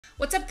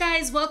What's up,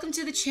 guys? Welcome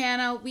to the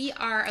channel. We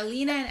are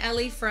Alina and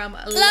Elli from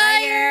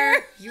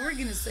LYRE. You were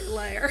gonna say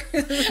LYRE.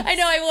 I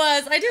know I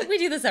was. We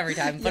do this every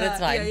time, but it's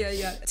fine.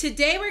 Yeah.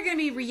 Today we're gonna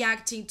be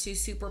reacting to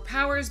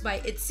SUPERPOWERS by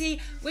ITZY,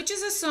 which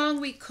is a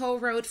song we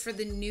co-wrote for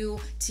the new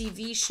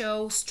TV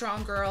show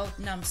Strong Girl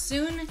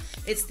Namsoon.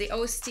 It's the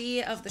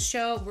OST of the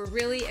show. We're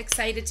really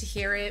excited to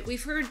hear it.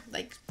 We've heard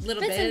like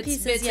little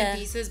bits and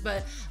pieces,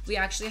 but we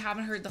actually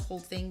haven't heard the whole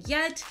thing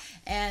yet.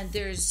 And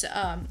there's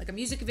like a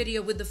music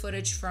video with the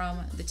footage from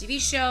the TV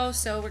show,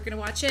 so we're gonna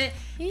watch it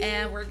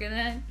and we're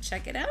gonna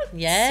check it out.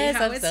 Yes, see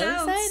how I'm it so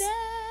sounds. excited.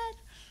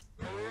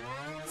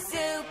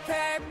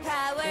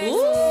 Superpowers.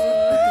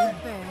 Ooh.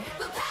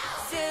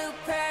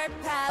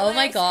 Superpowers. Oh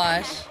my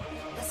gosh.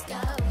 Let's go.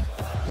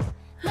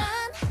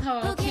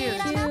 Oh, cute.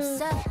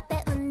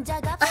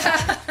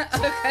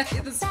 Okay,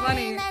 that's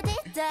funny.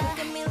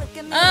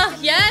 Oh,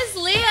 yes,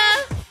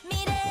 Leah.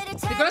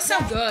 The girls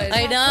sound good.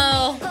 I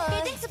know.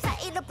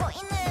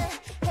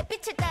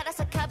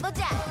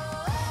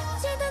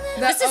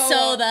 This is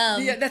so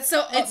them. Yeah, that's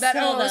so. It's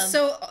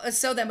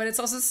So them, but it's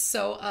also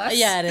so us.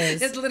 Yeah, it is.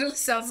 It literally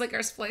sounds like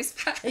our splice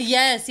pack.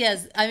 Yes.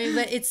 I mean,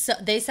 but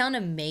they sound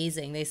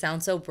amazing. They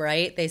sound so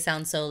bright. They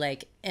sound so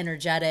like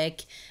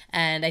energetic.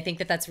 And I think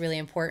that that's really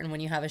important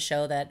when you have a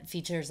show that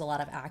features a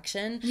lot of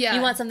action. Yeah.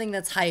 You want something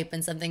that's hype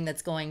and something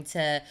that's going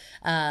to,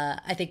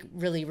 I think,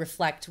 really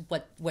reflect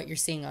what you're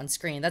seeing on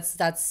screen.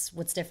 That's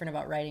what's different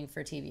about writing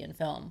for TV and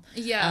film.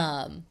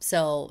 Yeah.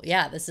 So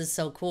yeah, this is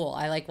so cool.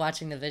 I like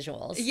watching the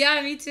visuals. Yeah,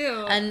 me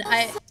too. And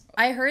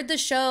I heard the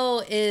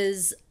show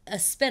is a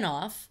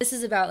spin-off. This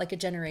is about like a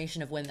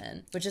generation of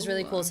women, which is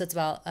really cool. So it's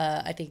about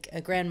I think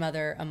a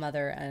grandmother, a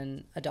mother,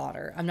 and a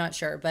daughter. I'm not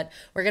sure, but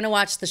we're gonna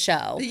watch the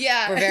show.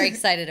 Yeah. We're very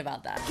excited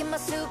about that.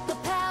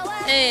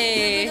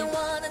 Hey.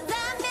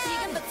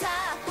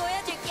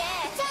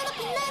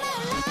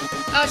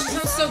 Oh, she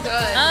sounds so good.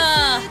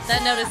 Ah,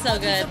 that note is so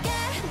good.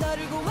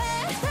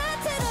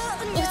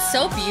 Oh, it's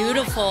so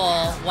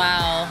beautiful.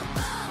 Wow.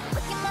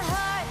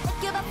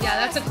 Yeah,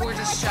 that's a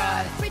gorgeous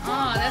shot.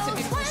 Oh, that's a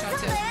beautiful shot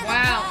too.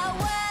 Wow.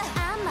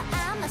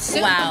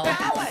 Wow.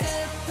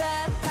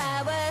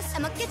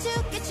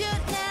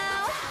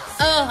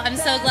 Oh, I'm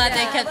so glad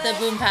they kept the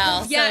boom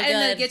pow. Yeah, so and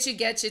good. the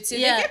get you too.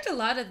 Yeah. They kept a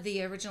lot of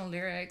the original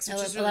lyrics,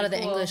 which is really a lot of the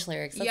cool. English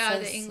lyrics. That's Yeah,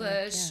 so the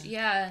English.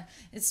 Yeah. Yeah,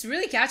 it's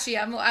really catchy.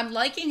 I'm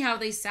liking how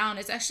they sound.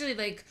 It's actually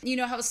like, you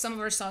know how some of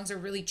our songs are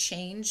really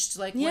changed,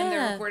 like when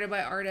they're recorded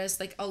by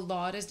artists, like a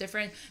lot is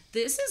different.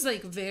 This is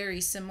like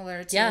very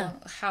similar to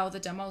how the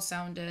demo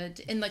sounded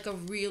in like a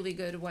really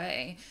good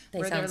way,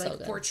 where they're like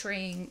so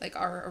portraying like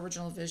our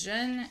original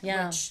vision.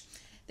 Yeah. Which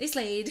they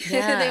slayed.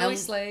 Yeah, they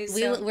always slay.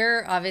 So.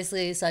 We're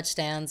obviously such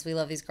stans. We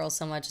love these girls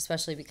so much,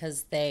 especially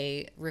because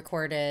they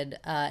recorded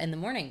In the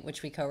Morning,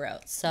 which we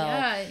co-wrote. So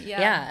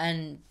yeah,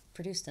 and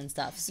produced and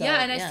stuff. So,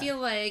 yeah, and I feel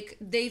like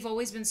they've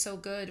always been so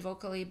good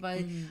vocally,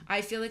 but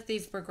I feel like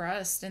they've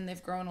progressed and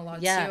they've grown a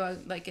lot too.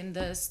 Like in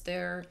this,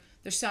 they're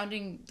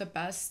sounding the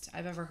best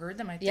I've ever heard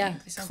them. I think. Yeah,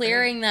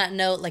 clearing that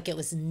note like it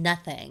was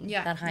nothing.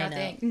 Yeah, that high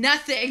note.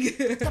 Nothing.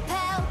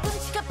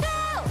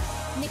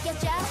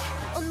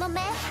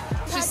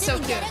 She's so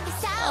cute.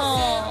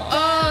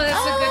 Oh,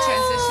 that's a good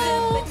transition.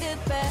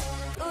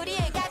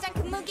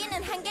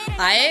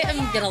 I am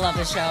gonna love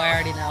this show. I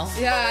already know.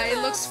 Yeah, it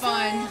looks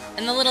fun.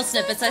 And the little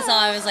snippets I saw,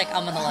 I was like,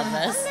 I'm gonna love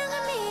this.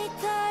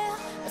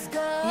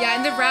 Yeah,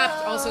 and the rap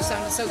also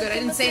sounded so good. I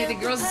didn't say anything.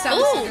 Girls, it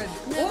sounded so good.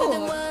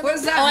 Ooh, what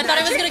is that? Oh, I thought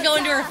it was gonna go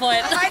into her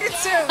foot. I did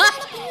too.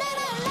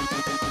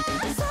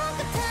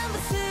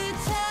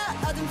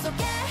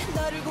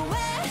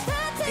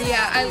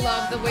 Yeah, I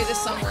love the way the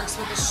song works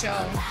with the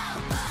show.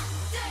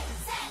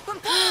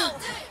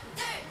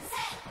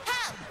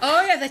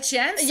 Oh yeah, the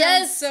chants.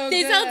 Yes, so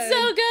they good. sound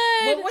so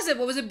good. What was it?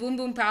 What was it? Boom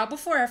Boom Pow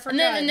before? I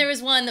forgot. And there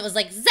was one that was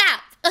like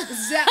zap.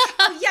 Zap.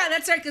 Oh yeah,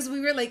 that's right. Because we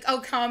were like,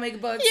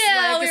 comic books.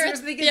 Yeah, like, we were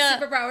thinking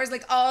superpowers,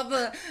 like all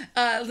the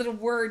little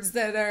words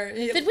that are.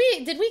 Did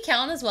we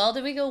count as well?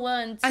 Did we go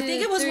 1, 2? I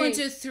think it was 1,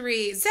 2,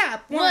 3.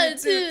 Zap. 1,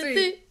 2,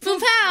 3.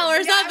 Boom pow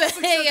or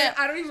something. Yeah,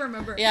 I don't even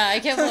remember. Yeah, I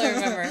can't fully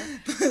remember.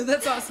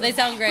 That's awesome. They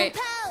sound great.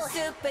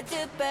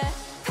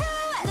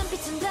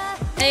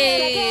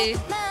 Hey.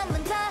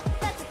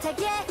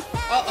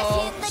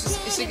 Uh-oh.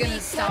 Is she gonna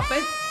stop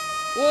it?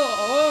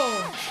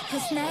 Whoa.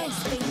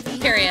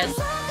 Period.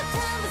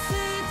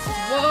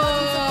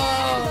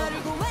 Whoa.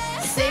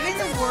 Saving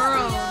the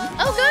world.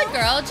 Oh, good,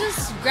 girl.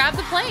 Just grab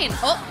the plane.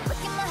 Oh.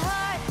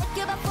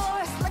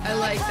 I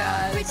like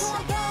that.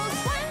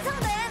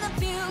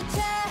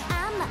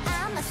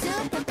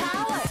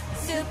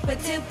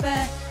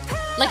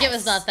 Like it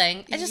was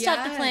nothing. I just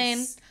stopped the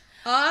plane.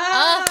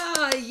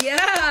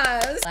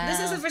 Yes. Wow. This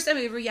is the first time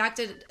we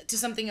reacted to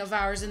something of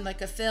ours in like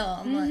a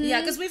film.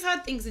 Yeah, because we've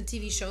had things in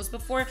TV shows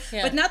before,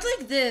 but not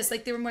like this.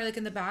 Like they were more like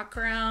in the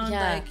background.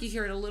 Like you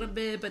hear it a little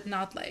bit, but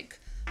not like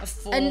a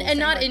full and thing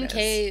not like in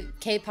this.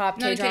 K-pop,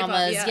 Not in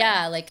K-dramas. K-pop,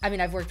 Yeah, like, I mean,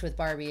 I've worked with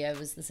Barbie. I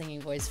was the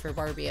singing voice for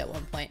Barbie at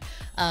one point.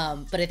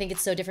 But I think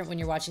it's so different when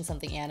you're watching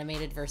something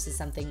animated versus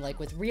something like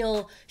with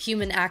real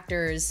human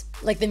actors.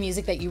 Like the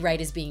music that you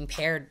write is being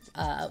paired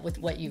with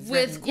what you've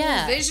written. Cool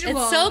visuals.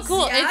 It's so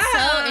cool. Yeah. It's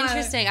so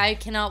interesting. I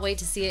cannot wait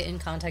to see it in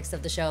context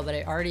of the show, but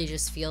it already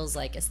just feels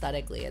like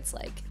aesthetically it's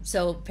like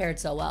so paired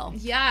so well.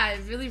 Yeah,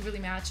 it really, really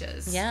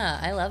matches. Yeah,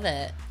 I love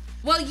it.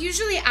 Well,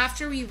 usually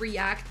after we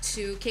react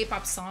to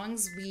K-pop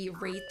songs, we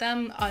rate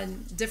them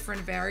on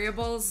different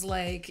variables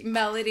like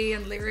melody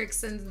and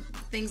lyrics and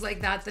things like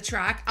that, the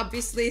track.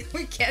 Obviously,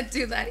 we can't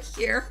do that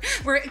here.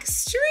 We're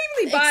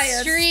extremely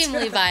biased.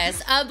 Extremely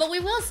biased. But we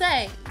will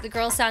say, the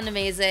girls sound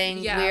amazing.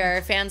 Yeah. We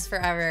are fans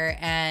forever,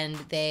 and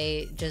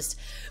they just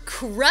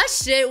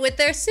crushed it with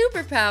their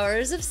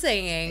superpowers of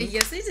singing.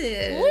 Yes, they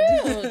did.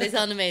 Woo! They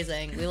sound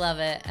amazing. We love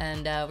it,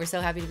 and we're so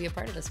happy to be a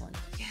part of this one.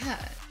 Yeah.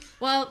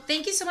 Well,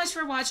 thank you so much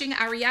for watching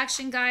our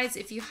reaction, guys.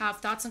 If you have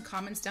thoughts and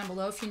comments down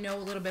below, if you know a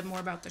little bit more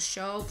about the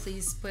show,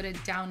 please put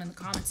it down in the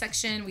comment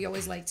section. We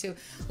always like to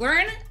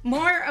learn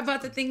more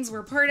about the things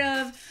we're part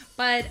of.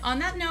 But on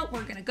that note,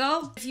 we're gonna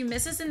go. If you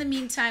miss us in the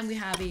meantime, we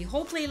have a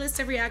whole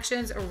playlist of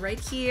reactions right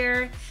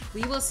here.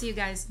 We will see you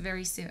guys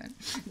very soon.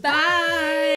 Bye!